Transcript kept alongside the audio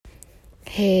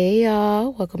Hey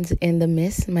y'all, welcome to In the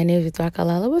Mist. My name is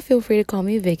Kalala, but feel free to call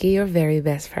me Vicky, your very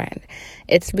best friend.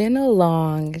 It's been a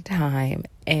long time,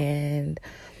 and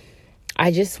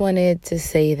I just wanted to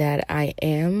say that I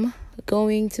am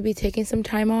going to be taking some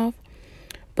time off,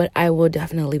 but I will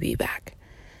definitely be back.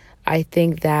 I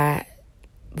think that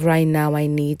right now I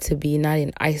need to be not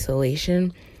in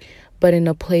isolation, but in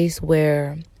a place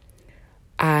where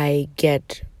I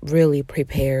get really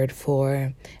prepared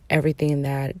for everything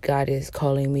that God is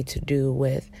calling me to do,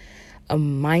 with a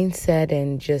mindset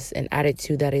and just an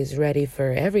attitude that is ready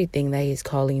for everything that He's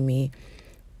calling me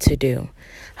to do.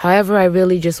 However, I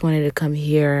really just wanted to come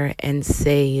here and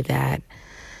say that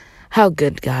how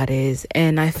good God is.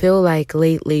 And I feel like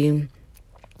lately,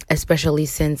 especially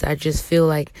since I just feel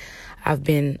like I've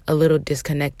been a little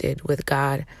disconnected with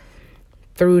God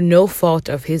through no fault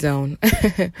of His own.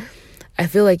 I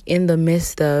feel like in the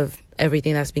midst of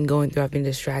everything that's been going through, I've been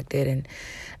distracted and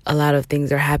a lot of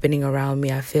things are happening around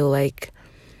me. I feel like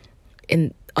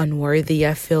unworthy.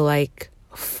 I feel like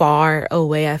far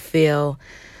away. I feel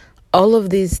all of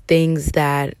these things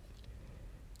that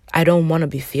I don't want to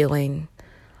be feeling.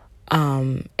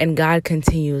 And God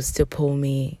continues to pull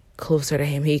me closer to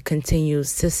Him. He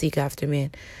continues to seek after me.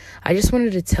 And I just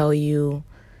wanted to tell you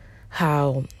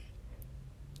how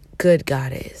good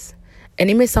God is. And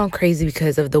it may sound crazy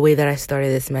because of the way that I started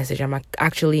this message. I'm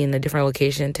actually in a different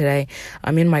location today.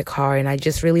 I'm in my car, and I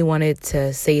just really wanted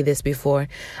to say this before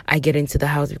I get into the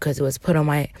house because it was put on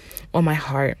my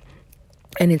heart.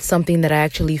 And it's something that I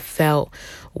actually felt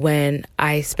when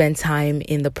I spent time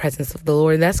in the presence of the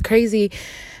Lord. And that's crazy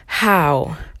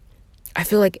how I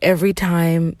feel like every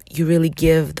time you really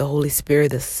give the Holy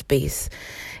Spirit the space,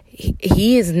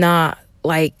 he is not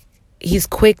like, He's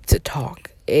quick to talk.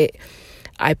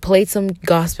 I played some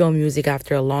gospel music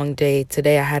after a long day.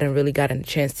 Today, I hadn't really gotten a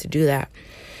chance to do that.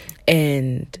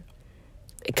 And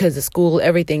because of school,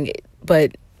 everything.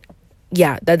 But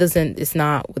yeah, it's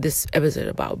not what this episode is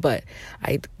about. But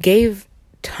I gave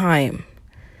time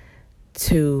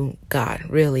to God,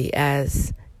 really,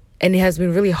 and it has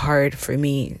been really hard for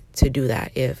me to do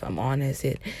that, if I'm honest.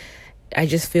 I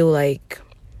just feel like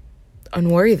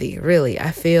unworthy, really.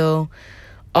 I feel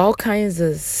all kinds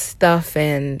of stuff,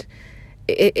 and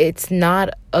it's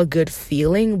not a good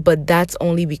feeling, but that's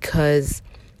only because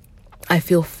I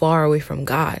feel far away from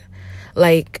God.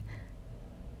 Like,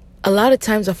 a lot of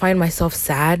times I find myself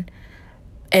sad,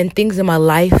 and there are things in my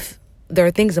life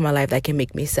that can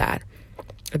make me sad,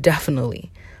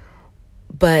 definitely.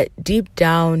 But deep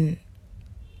down,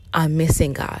 I'm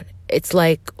missing God. It's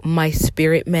like my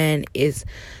spirit man is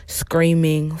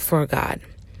screaming for God.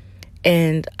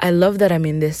 And I love that I'm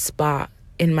in this spot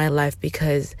in my life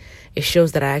because it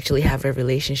shows that I actually have a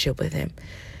relationship with Him.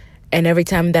 And every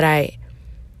time that I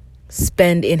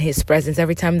spend in His presence,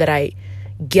 every time that I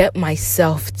get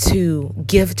myself to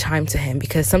give time to Him,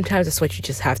 because sometimes that's what you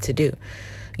just have to do.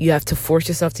 You have to force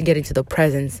yourself to get into the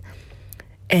presence,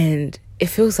 and it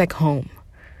feels like home.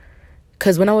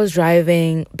 Because when I was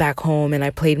driving back home and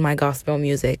I played my gospel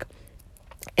music,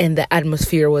 and the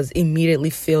atmosphere was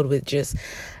immediately filled with just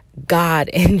God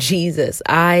and Jesus,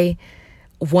 I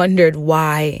wondered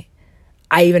why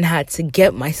I even had to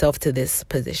get myself to this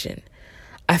position.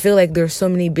 I feel like there's so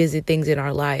many busy things in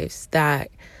our lives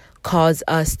that cause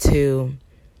us to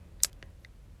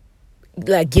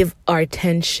give our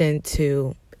attention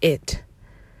to it.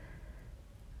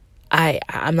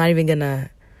 I'm not even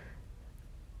gonna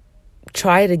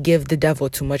try to give the devil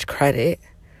too much credit.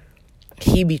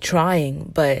 He be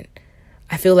trying, but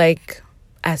I feel like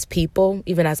as people,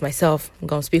 even as myself, I'm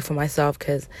going to speak for myself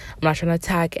because I'm not trying to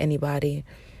attack anybody.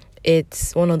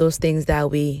 It's one of those things that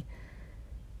we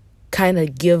kind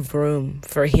of give room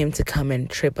for him to come and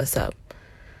trip us up.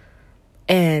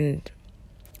 And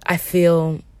I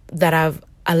feel that I've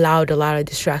allowed a lot of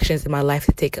distractions in my life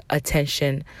to take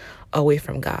attention away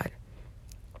from God.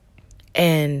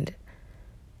 And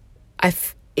I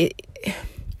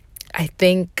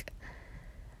think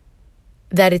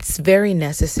that it's very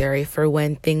necessary for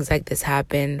when things like this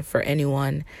happen for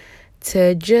anyone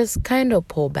to just kind of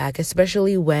pull back,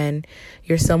 especially when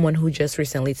you're someone who just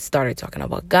recently started talking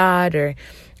about God, or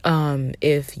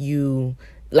if you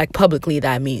like publicly,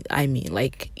 I mean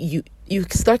like you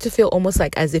start to feel almost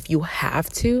like as if you have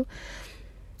to.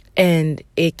 And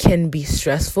it can be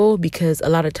stressful because a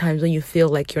lot of times when you feel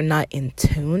like you're not in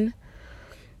tune,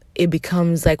 it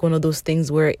becomes like one of those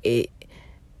things where it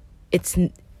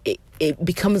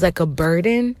becomes like a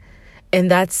burden. And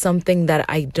that's something that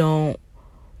I don't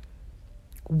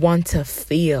want to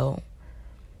feel.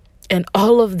 And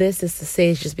all of this is to say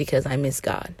it's just because I miss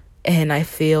God. And I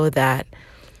feel that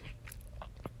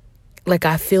like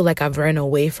I feel like I've run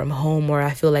away from home, or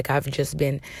I feel like I've just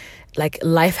been like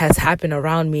life has happened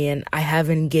around me and I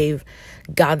haven't gave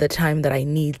God the time that I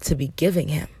need to be giving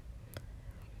him.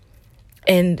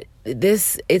 And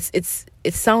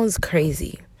it sounds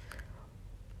crazy,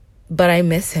 but I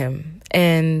miss him,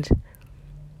 and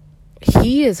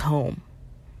he is home.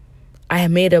 I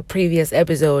have made a previous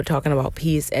episode talking about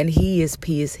peace, and he is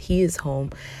peace. He is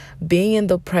home. Being in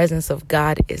the presence of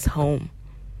God is home.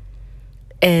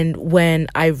 And when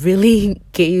I really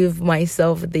gave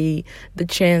myself the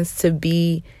chance to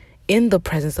be in the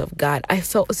presence of God, I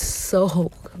felt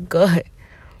so good.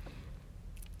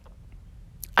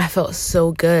 I felt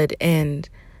so good. And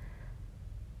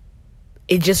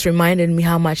it just reminded me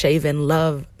how much I even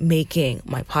love making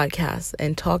my podcast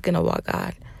and talking about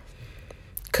God.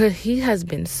 Because he has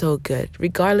been so good,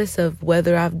 regardless of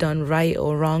whether I've done right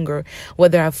or wrong, or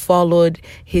whether I've followed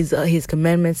his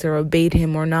commandments or obeyed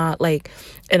him or not.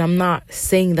 And I'm not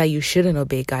saying that you shouldn't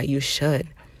obey God. You should,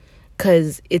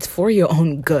 because it's for your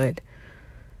own good.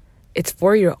 It's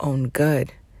for your own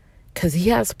good, because he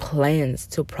has plans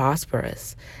to prosper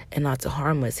us and not to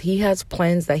harm us. He has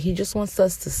plans that he just wants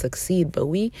us to succeed. But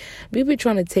we be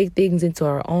trying to take things into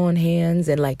our own hands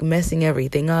and messing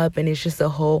everything up. And it's just a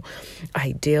whole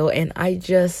ideal. And I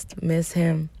just miss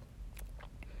him.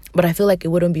 But I feel like it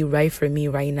wouldn't be right for me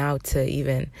right now to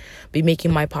even be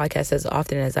making my podcast as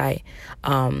often as I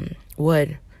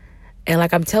would. And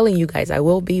like I'm telling you guys, I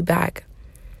will be back.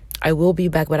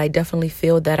 But I definitely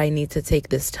feel that I need to take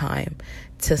this time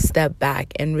to step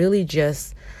back and really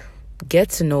just get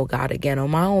to know God again on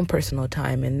my own personal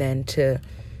time, and then to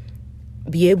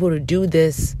be able to do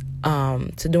this,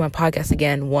 to do my podcast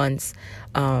again once,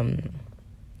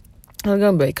 it's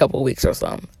gonna be a couple of weeks or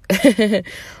something.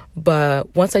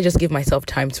 But once I just give myself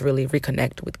time to really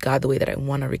reconnect with God the way that I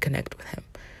want to reconnect with him.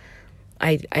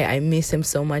 I miss him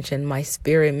so much, and my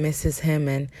spirit misses him.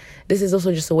 And this is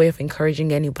also just a way of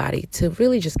encouraging anybody to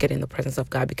really just get in the presence of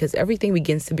God, because everything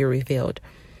begins to be revealed.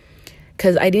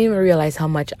 Because I didn't even realize how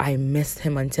much I missed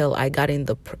him until I got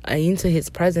into his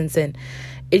presence, and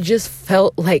it just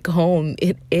felt like home.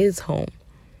 It is home.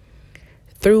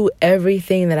 Through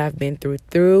everything that I've been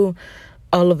through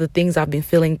all of the things I've been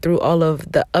feeling, through all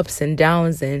of the ups and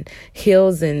downs and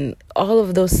hills and all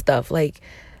of those stuff, I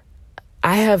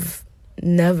have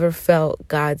never felt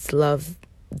God's love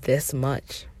this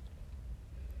much.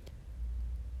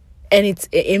 And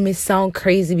it may sound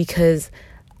crazy because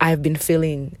I've been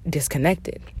feeling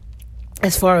disconnected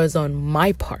as far as on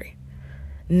my part,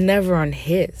 never on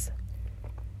his.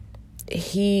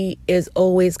 He is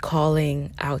always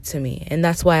calling out to me, and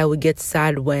that's why I would get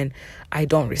sad when I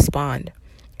don't respond.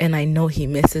 And I know he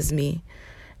misses me,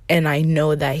 and I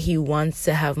know that he wants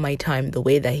to have my time the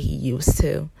way that he used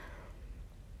to.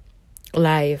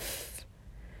 Life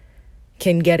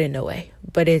can get in the way,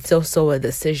 but it's also a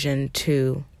decision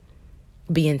to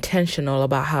be intentional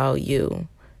about how you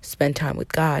spend time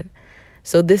with God.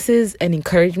 So this is an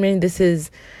encouragement. This is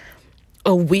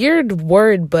a weird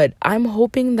word, but I'm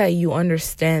hoping that you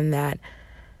understand that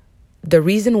the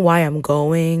reason why I'm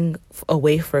going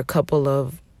away for a couple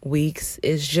of weeks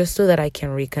is just so that I can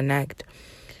reconnect,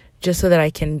 just so that I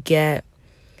can get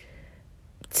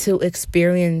to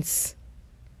experience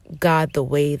God the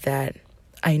way that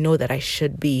I know that I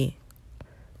should be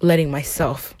letting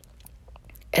myself.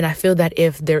 And I feel that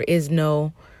if there is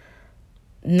not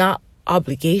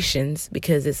obligations,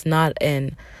 because it's not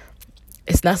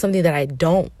something that I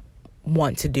don't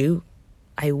want to do.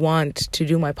 I want to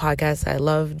do my podcast. I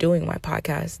love doing my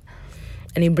podcast.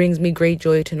 And it brings me great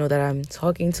joy to know that I'm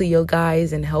talking to you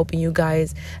guys and helping you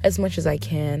guys as much as I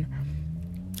can.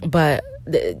 But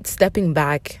stepping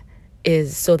back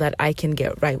is so that I can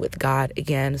get right with God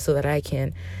again, so that I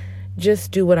can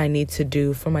just do what I need to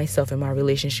do for myself in my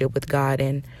relationship with God.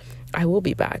 And I will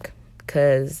be back,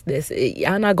 because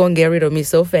y'all not going to get rid of me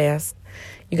so fast.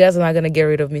 You guys are not going to get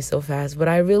rid of me so fast. But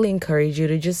I really encourage you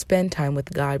to just spend time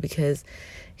with God, because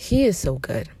he is so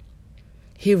good.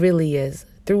 He really is.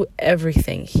 Through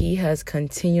everything, he has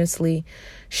continuously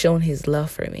shown his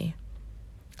love for me.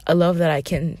 A love that I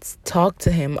can talk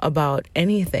to him about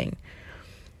anything.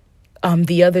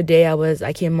 The other day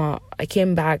I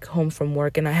came back home from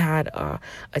work, and I had a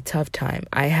tough time.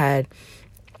 I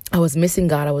was missing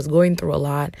God. I was going through a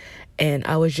lot, and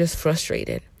I was just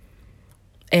frustrated.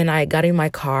 And I got in my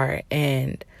car,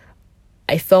 and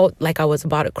I felt like I was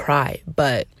about to cry,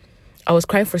 but I was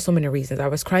crying for so many reasons. I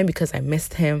was crying because I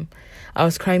missed him. I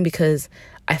was crying because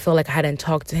I felt like I hadn't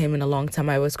talked to him in a long time.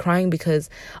 I was crying because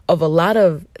of a lot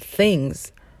of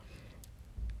things.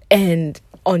 And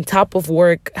on top of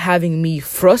work having me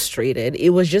frustrated, it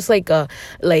was just like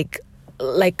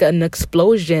like an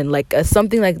explosion, like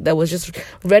something like that was just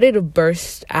ready to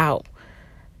burst out.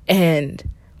 And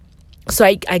so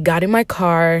I got in my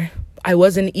car. I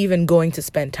wasn't even going to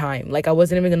spend time. Like, I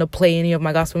wasn't even going to play any of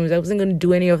my gospel music. I wasn't going to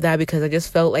do any of that because I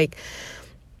just felt like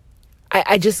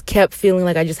I just kept feeling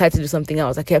like I just had to do something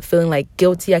else. I kept feeling like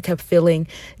guilty. I kept feeling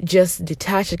just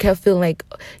detached. I kept feeling like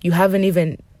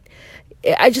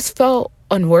I just felt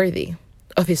unworthy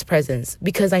of his presence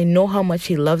because I know how much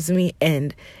he loves me,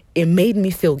 and it made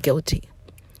me feel guilty.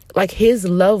 Like, his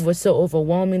love was so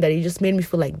overwhelming that it just made me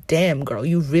feel like, damn, girl,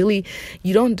 you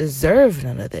don't deserve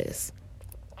none of this.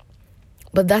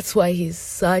 But that's why he's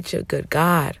such a good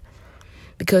God.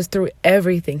 Because through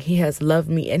everything, he has loved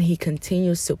me, and he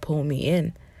continues to pull me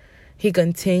in. He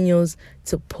continues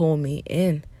to pull me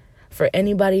in. For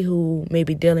anybody who may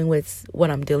be dealing with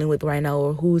what I'm dealing with right now,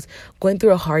 or who's going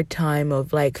through a hard time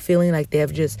of like feeling like they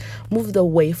have just moved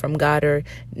away from God, or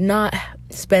not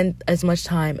spent as much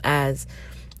time as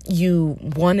you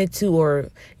wanted to, or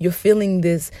you're feeling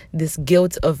this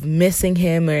guilt of missing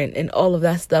him and all of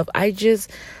that stuff, I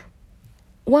just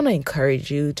want to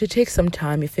encourage you to take some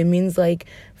time. If it means like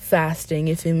fasting,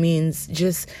 if it means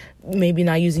just maybe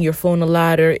not using your phone a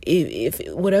lot, or if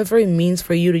whatever it means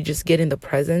for you to just get in the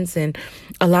presence and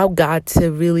allow God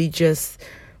to really just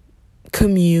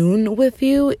commune with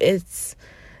you,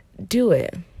 do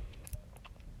it,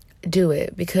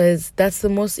 because that's the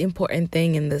most important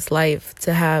thing in this life,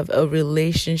 to have a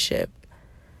relationship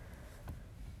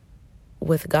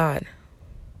with God.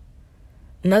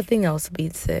 Nothing else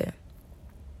beats it.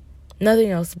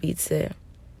 Nothing else beats it.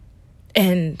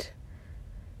 And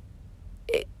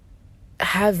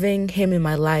having him in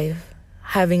my life,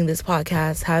 having this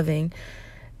podcast,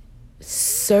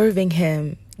 serving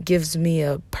him gives me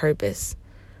a purpose.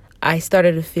 I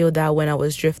started to feel that when I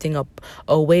was drifting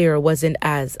away, or wasn't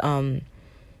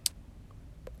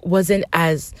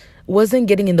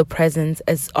getting in the presence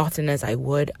as often as I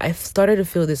would, I started to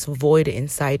feel this void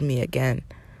inside me again.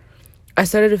 I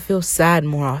started to feel sad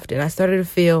more often. I started to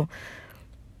feel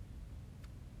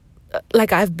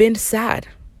like I've been sad.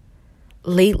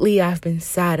 Lately, I've been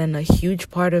sad, and a huge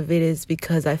part of it is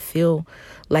because I feel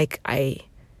like I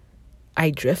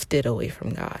drifted away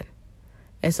from God.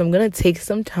 And so I'm going to take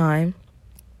some time,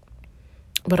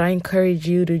 but I encourage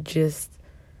you to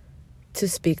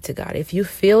speak to God. If you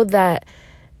feel that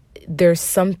there's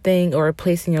something or a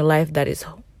place in your life that is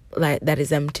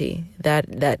empty,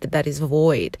 that is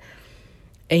void,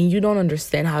 and you don't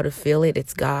understand how to feel it,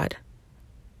 it's God.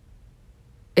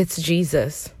 It's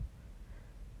Jesus.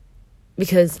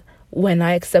 Because when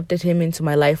I accepted him into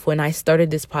my life, when I started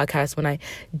this podcast, when I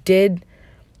did,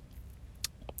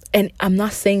 and I'm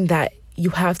not saying that you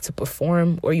have to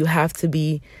perform or you have to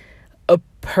be a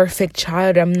perfect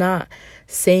child. I'm not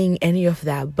saying any of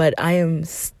that, but I am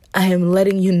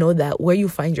letting you know that where you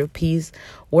find your peace,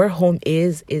 where home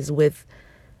is with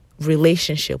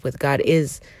relationship with God,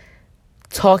 is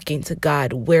talking to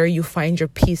God. Where you find your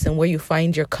peace and where you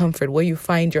find your comfort, where you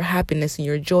find your happiness and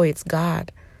your joy, it's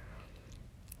God.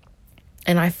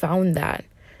 And I found that.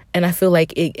 And I feel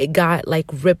like it got like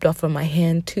ripped off of my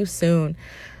hand too soon.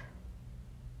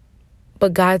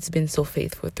 But God's been so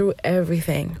faithful through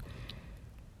everything.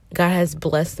 God has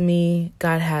blessed me.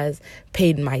 God has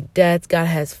paid my debts. God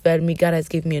has fed me. God has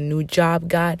given me a new job.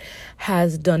 God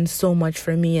has done so much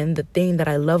for me. And the thing that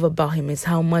I love about him is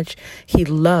how much he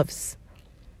loves,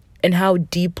 and how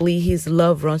deeply his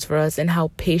love runs for us, and how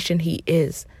patient he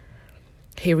is.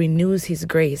 He renews his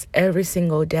grace every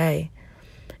single day.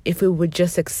 If we would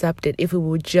just accept it, if we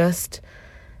would just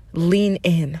lean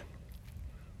in.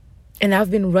 And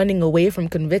I've been running away from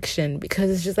conviction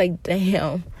because it's just like,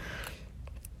 damn,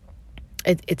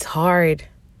 it's hard,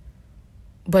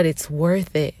 but it's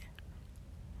worth it.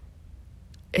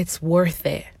 It's worth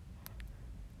it.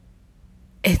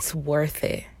 It's worth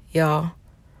it, y'all.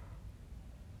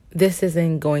 This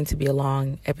isn't going to be a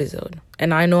long episode.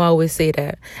 And I know I always say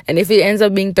that. And if it ends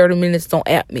up being 30 minutes, don't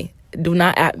at me. Do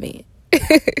not at me.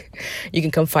 You can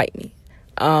come fight me.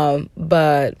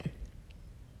 But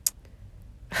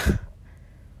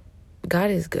God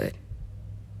is good.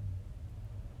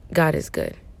 God is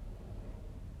good.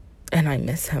 And I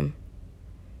miss him.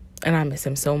 And I miss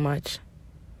him so much.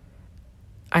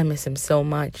 I miss him so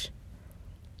much.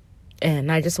 And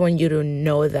I just want you to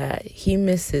know that he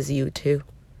misses you too.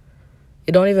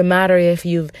 It don't even matter if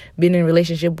you've been in a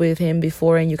relationship with him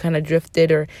before and you kind of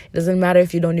drifted, or it doesn't matter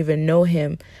if you don't even know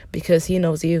him, because he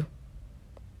knows you.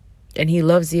 And he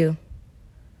loves you.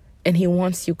 And he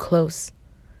wants you close.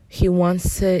 He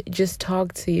wants to just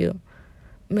talk to you.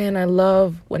 Man, I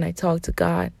love when I talk to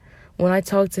God. When I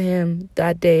talked to him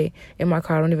that day in my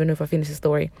car, I don't even know if I finished the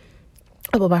story.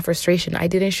 about my frustration. I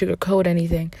didn't sugarcoat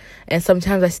anything. And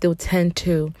sometimes I still tend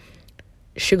to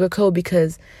sugarcoat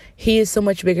because he is so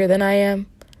much bigger than I am.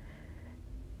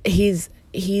 He's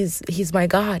my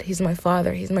God. He's my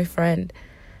father. He's my friend.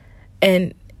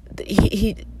 And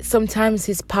he sometimes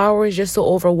his power is just so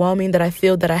overwhelming that I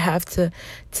feel that I have to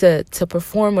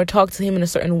perform or talk to him in a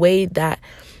certain way that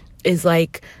is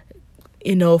like,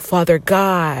 Father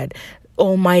God,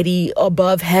 Almighty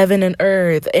above heaven and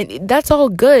earth. And that's all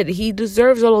good. He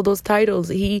deserves all of those titles.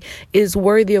 He is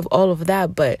worthy of all of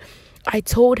that. But I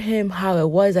told him how it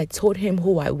was. I told him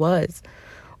who I was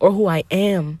or who I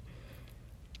am.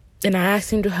 And I asked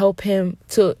him to help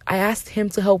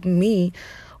me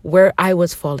where I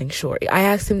was falling short. I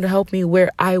asked him to help me where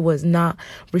I was not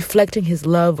reflecting his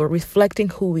love or reflecting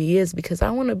who he is, because I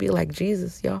want to be like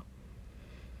Jesus, y'all.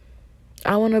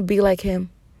 I want to be like him.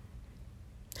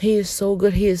 He is so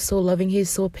good. He is so loving. He is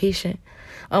so patient.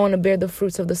 I want to bear the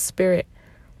fruits of the Spirit.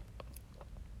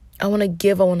 I want to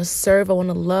give. I want to serve. I want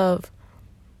to love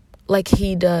like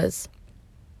he does.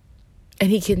 And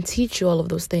he can teach you all of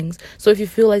those things. So if you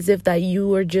feel as if that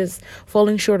you are just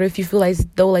falling short, or if you feel as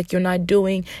though like you're not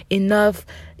doing enough,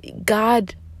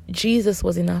 Jesus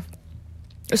was enough.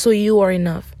 So you are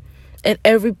enough. And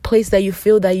every place that you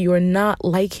feel that you are not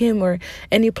like him, or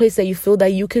any place that you feel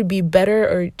that you could be better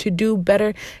or to do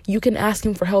better, you can ask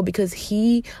him for help, because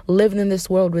he lived in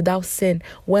this world without sin,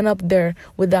 went up there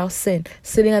without sin,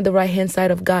 sitting at the right hand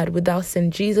side of God without sin.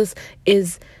 Jesus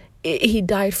he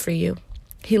died for you.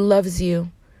 He loves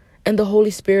you. And the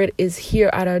Holy Spirit is here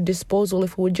at our disposal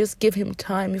if we would just give him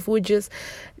time, if we would just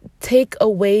take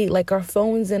away like our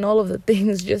phones and all of the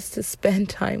things just to spend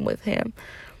time with him.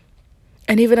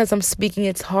 And even as I'm speaking,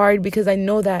 it's hard because I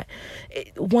know that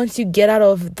once you get out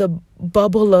of the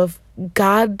bubble of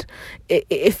God,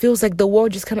 it feels like the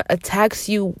world just kind of attacks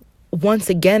you once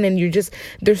again. And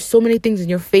there's so many things in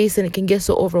your face and it can get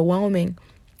so overwhelming.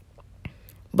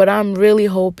 But I'm really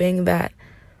hoping that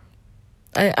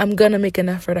I'm going to make an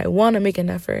effort. I want to make an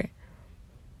effort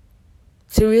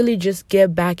to really just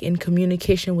get back in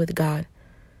communication with God,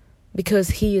 because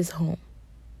he is home.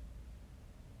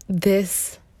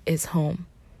 This is home.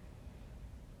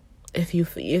 If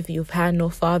you've had no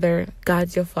father,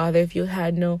 God's your father. If you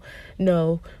had no,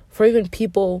 for even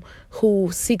people who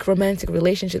seek romantic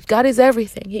relationships, God is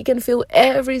everything. He can fill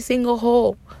every single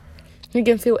hole. He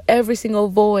can fill every single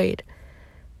void.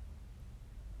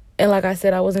 And like I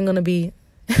said, I wasn't going to be,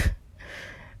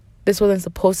 this wasn't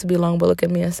supposed to be long, but look at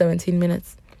me at 17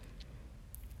 minutes.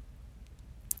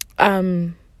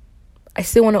 I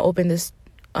still want to open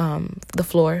the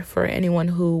floor for anyone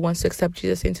who wants to accept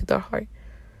Jesus into their heart.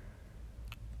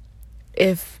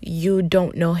 If you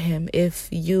don't know him, if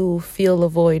you feel a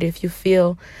void, if you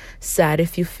feel sad,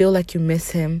 if you feel like you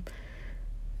miss him,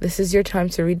 this is your time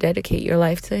to rededicate your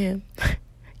life to him.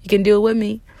 You can do it with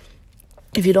me.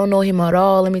 If you don't know him at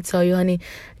all, let me tell you, honey,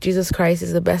 Jesus Christ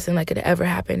is the best thing that could ever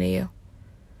happen to you.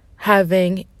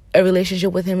 Having a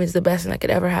relationship with him is the best thing that could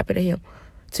ever happen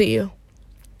to you.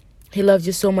 He loves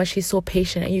you so much. He's so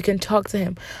patient, and you can talk to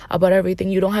him about everything.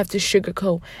 You don't have to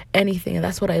sugarcoat anything. And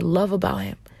that's what I love about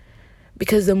him.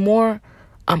 Because the more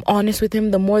I'm honest with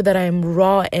him, the more that I am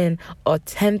raw and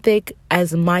authentic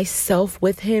as myself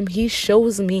with him, he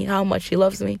shows me how much he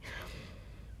loves me.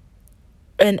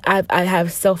 And I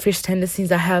have selfish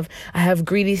tendencies. I have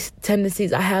greedy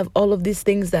tendencies. I have all of these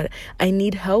things that I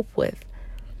need help with.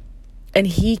 And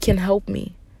he can help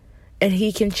me. And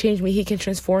he can change me. He can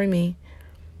transform me.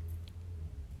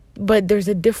 But there's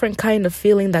a different kind of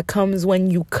feeling that comes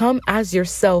when you come as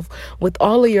yourself, with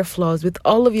all of your flaws, with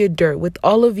all of your dirt, with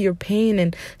all of your pain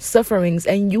and sufferings,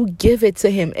 and you give it to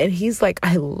him. And he's like,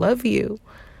 I love you.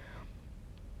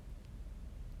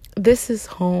 This is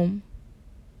home.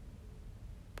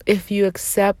 If you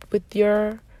accept with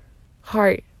your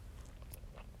heart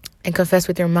and confess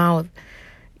with your mouth,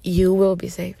 you will be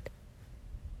saved.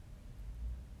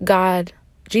 God,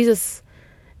 Jesus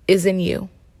is in you,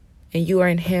 and you are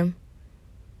in him.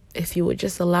 If you would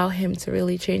just allow him to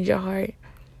really change your heart.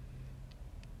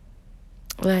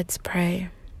 Let's pray.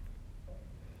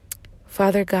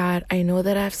 Father God, I know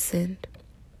that I've sinned.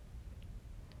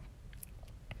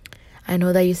 I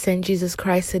know that you sent Jesus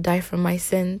Christ to die for my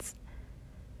sins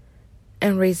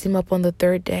and raise him up on the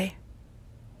third day.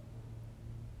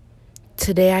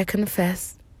 Today I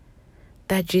confess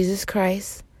that Jesus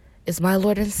Christ is my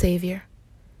Lord and Savior,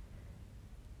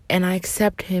 and I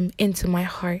accept him into my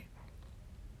heart.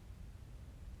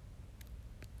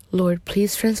 Lord,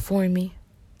 please transform me.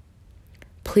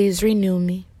 Please renew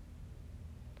me.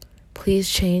 Please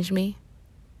change me.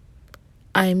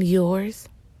 I am yours,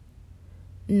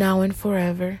 now and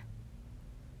forever.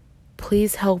 Please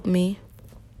Please help me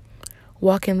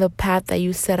walk in the path that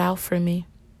you set out for me.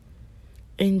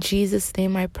 In Jesus'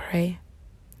 name I pray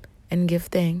and give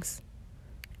thanks.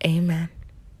 Amen.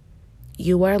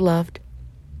 You are loved.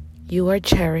 You are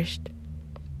cherished.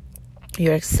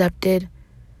 You're accepted.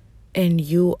 And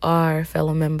you are a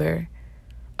fellow member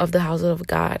of the house of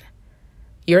God.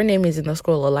 Your name is in the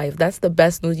scroll of life. That's the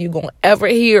best news you're going to ever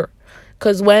hear.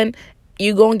 Because when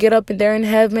you going to get up in there in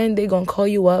heaven, they're going to call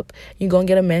you up. You're going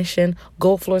to get a mansion,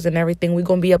 gold floors and everything. We're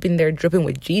going to be up in there dripping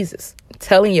with Jesus. I'm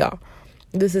telling y'all,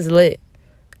 this is lit.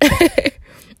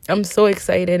 I'm so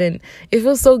excited, and it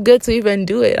feels so good to even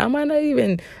do it. I might not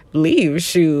even leave,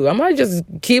 shoot. I might just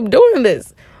keep doing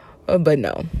this. But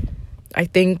no, I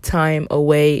think time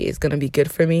away is going to be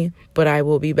good for me, but I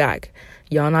will be back.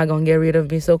 Y'all not going to get rid of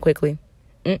me so quickly.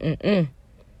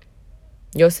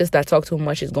 Your sis that talk too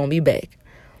much is going to be back.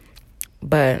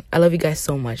 But I love you guys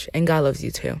so much, and God loves you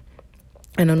too.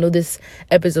 And I know this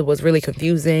episode was really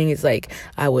confusing. It's like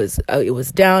it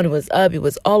was down, it was up, it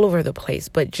was all over the place.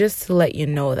 But just to let you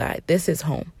know that this is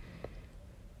home.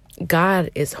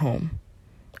 God is home.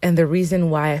 And the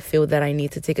reason why I feel that I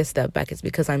need to take a step back is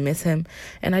because I miss him.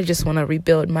 And I just want to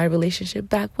rebuild my relationship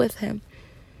back with him.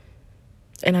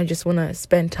 And I just want to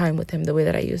spend time with him the way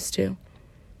that I used to.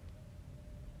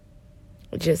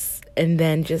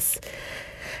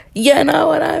 You know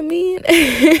what I mean?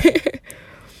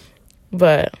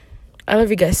 But I love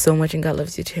you guys so much, and God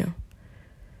loves you too.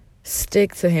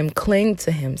 Stick to him, cling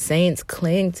to him. Saints,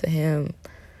 cling to him,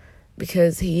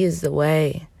 because he is the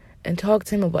way. And talk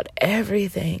to him about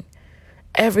everything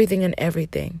and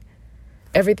anything.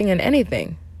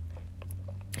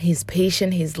 He's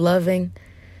patient, he's loving.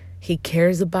 He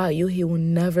cares about you. He will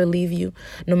never leave you.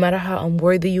 No matter how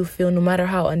unworthy you feel, no matter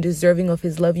how undeserving of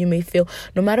his love you may feel,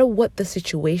 no matter what the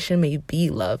situation may be,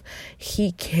 love,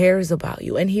 he cares about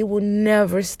you, and he will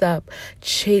never stop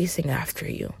chasing after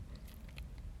you.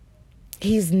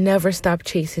 He's never stopped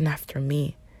chasing after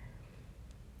me.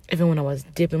 Even when I was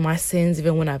deep in my sins,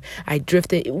 even when I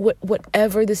drifted,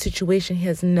 whatever the situation, he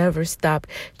has never stopped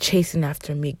chasing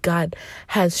after me. God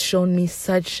has shown me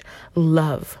such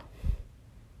love.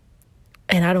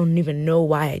 And I don't even know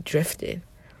why I drifted.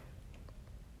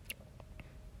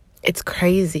 It's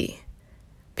crazy,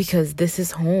 because this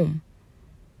is home.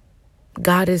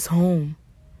 God is home.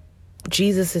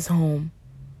 Jesus is home.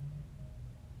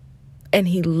 And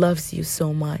he loves you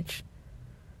so much.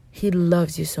 He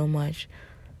loves you so much.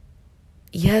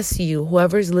 Yes, you,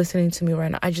 whoever's listening to me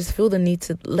right now, I just feel the need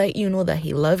to let you know that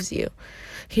he loves you.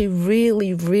 He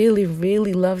really, really,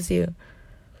 really loves you.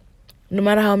 No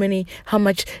matter how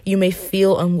much you may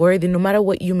feel unworthy, no matter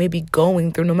what you may be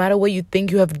going through, no matter what you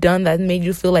think you have done that made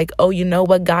you feel like, oh, you know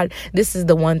what, God, this is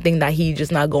the one thing that he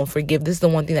just not going to forgive. This is the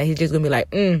one thing that he's just going to be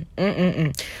like,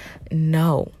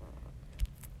 No.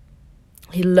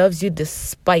 He loves you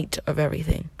despite of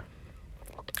everything.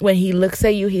 When he looks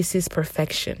at you, he sees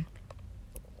perfection.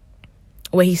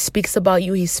 When he speaks about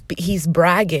you, he's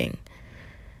bragging.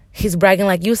 He's bragging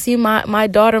like, you see my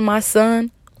daughter, my son?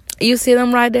 You see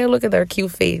them right there? Look at their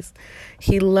cute face.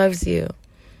 He loves you.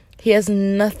 He has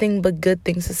nothing but good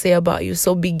things to say about you.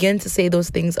 So begin to say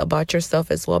those things about yourself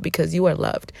as well, because you are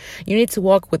loved. You need to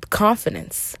walk with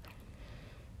confidence.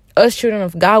 Us children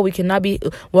of God, we cannot be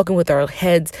walking with our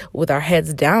heads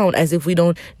down as if we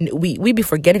be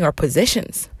forgetting our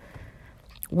positions.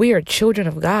 We are children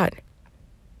of God.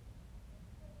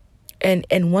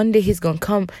 And one day he's gonna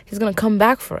come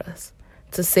back for us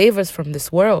to save us from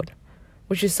this world,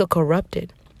 which is so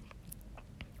corrupted.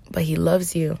 But he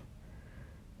loves you.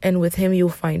 And with him, you'll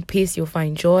find peace. You'll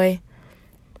find joy.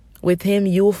 With him,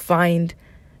 you'll find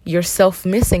yourself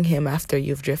missing him after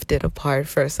you've drifted apart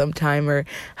for some time, or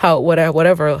how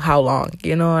long.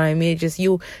 You know what I mean? Just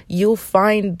you'll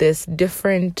find this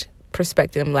different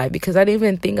perspective in life, because I didn't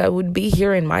even think I would be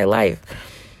here in my life.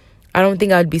 I don't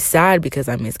think I'd be sad because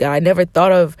I miss God. I never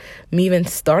thought of me even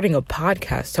starting a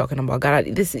podcast talking about God.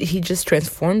 He just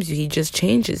transforms you. He just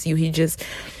changes you. He just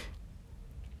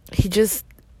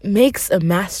makes a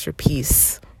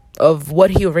masterpiece of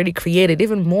what he already created,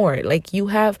 even more. Like, you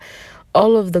have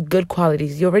all of the good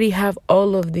qualities. You already have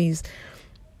all of these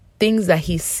things that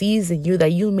he sees in you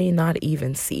that you may not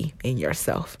even see in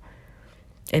yourself.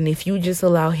 And if you just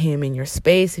allow him in your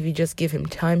space, if you just give him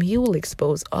time, he will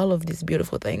expose all of these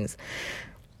beautiful things.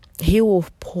 He will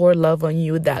pour love on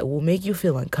you that will make you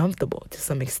feel uncomfortable to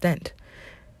some extent.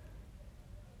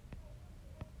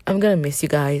 I'm going to miss you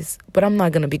guys, but I'm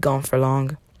not going to be gone for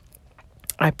long.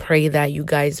 I pray that you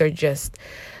guys are just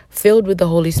filled with the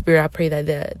Holy Spirit. I pray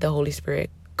that the Holy Spirit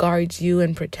guards you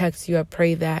and protects you. I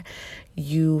pray that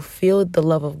you feel the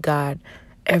love of God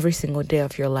every single day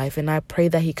of your life. And I pray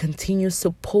that he continues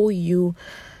to pull you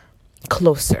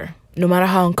closer. No matter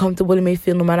how uncomfortable it may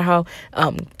feel, no matter how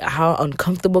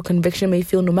uncomfortable conviction may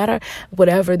feel, no matter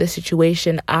whatever the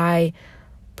situation, I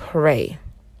pray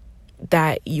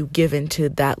that you give into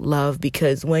that love,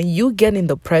 because when you get in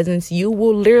the presence, you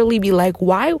will literally be like,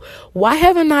 why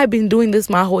haven't I been doing this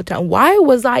my whole time? Why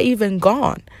was I even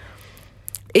gone?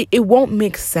 It won't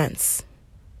make sense.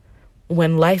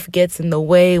 When life gets in the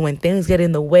way, when things get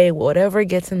in the way, whatever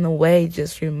gets in the way,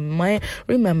 just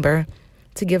remember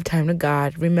to give time to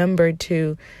God. Remember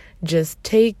to just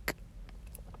take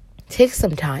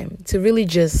some time to really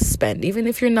just spend, even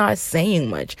if you're not saying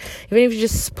much, even if you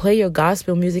just play your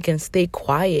gospel music and stay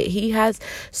quiet. He has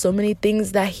so many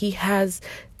things that he has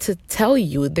to tell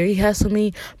you. He has so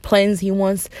many plans he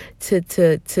wants to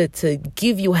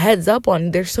give you heads up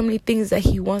on. There's so many things that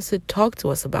he wants to talk to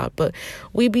us about, but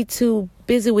we be too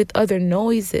busy with other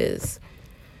noises.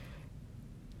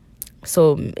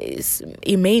 So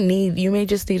you may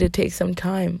just need to take some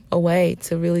time away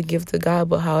to really give to God.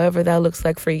 But however that looks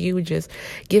like for you, just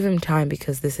give him time,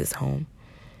 because this is home.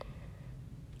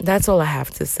 That's all I have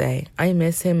to say. I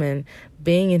miss him, and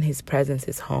being in his presence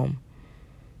is home.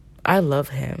 I love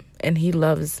him, and he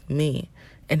loves me,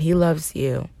 and he loves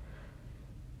you.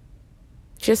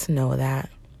 Just know that.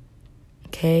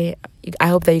 Okay, I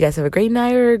hope that you guys have a great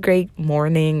night or a great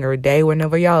morning or day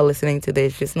whenever y'all are listening to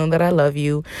this. Just know that I love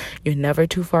you. You're never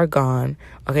too far gone.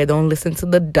 Okay, don't listen to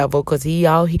the devil, because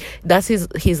that's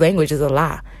his language is a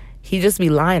lie. He just be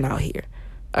lying out here.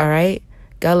 All right,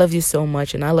 God loves you so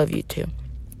much, and I love you too.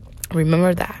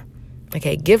 Remember that.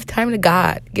 Okay, give time to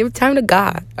God. Give time to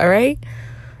God. All right,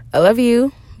 I love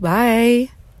you. Bye.